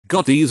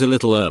Got these a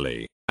little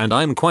early, and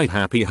I'm quite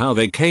happy how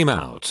they came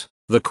out.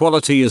 The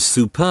quality is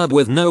superb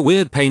with no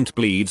weird paint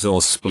bleeds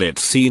or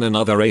splits seen in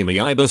other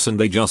amiibos, and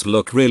they just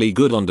look really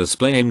good on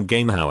display in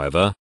game.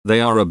 However,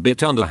 they are a bit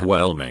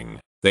underwhelming.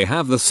 They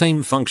have the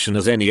same function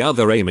as any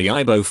other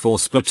amiibo for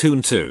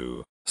Splatoon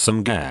 2,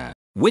 some gear,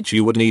 which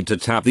you would need to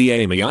tap the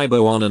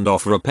amiibo on and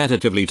off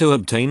repetitively to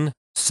obtain,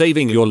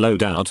 saving your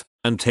loadout,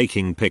 and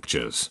taking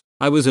pictures.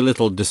 I was a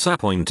little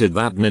disappointed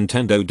that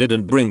Nintendo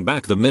didn't bring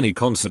back the mini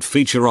concert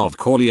feature of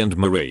Corey and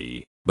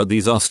Marie, but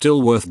these are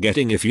still worth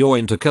getting if you're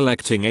into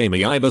collecting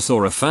amiibos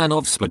or a fan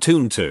of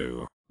Splatoon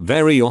 2.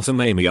 Very awesome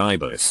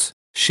amiibos,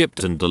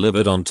 shipped and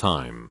delivered on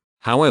time.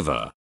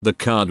 However, the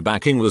card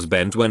backing was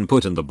bent when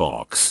put in the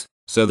box,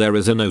 so there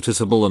is a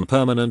noticeable and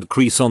permanent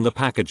crease on the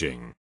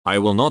packaging. I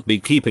will not be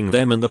keeping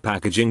them in the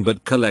packaging,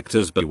 but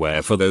collectors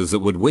beware for those that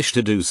would wish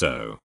to do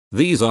so.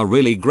 These are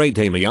really great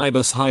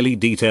amiibos, highly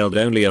detailed,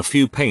 only a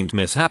few paint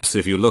mishaps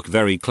if you look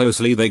very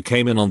closely. They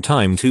came in on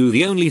time too.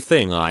 The only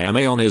thing I am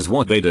on is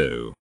what they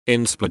do.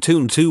 In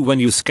Splatoon 2, when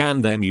you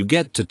scan them you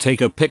get to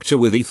take a picture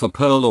with either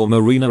Pearl or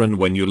Marina, and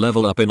when you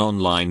level up in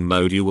online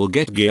mode you will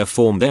get gear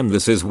from them.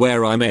 This is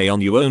where I'm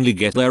on. You only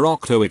get their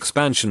Octo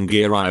expansion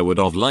gear. I would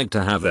have liked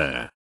to have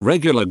their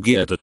regular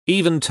gear.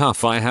 Even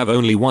tough, I have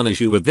only one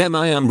issue with them.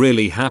 I am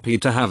really happy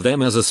to have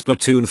them as a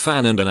Splatoon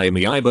fan and an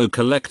amiibo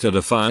collector.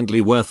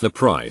 Defiantly worth the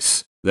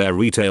price. Their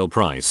retail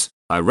price.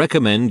 I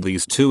recommend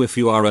these two if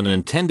you are a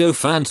Nintendo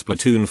fan,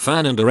 Splatoon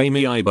fan and a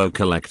amiibo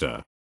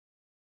collector.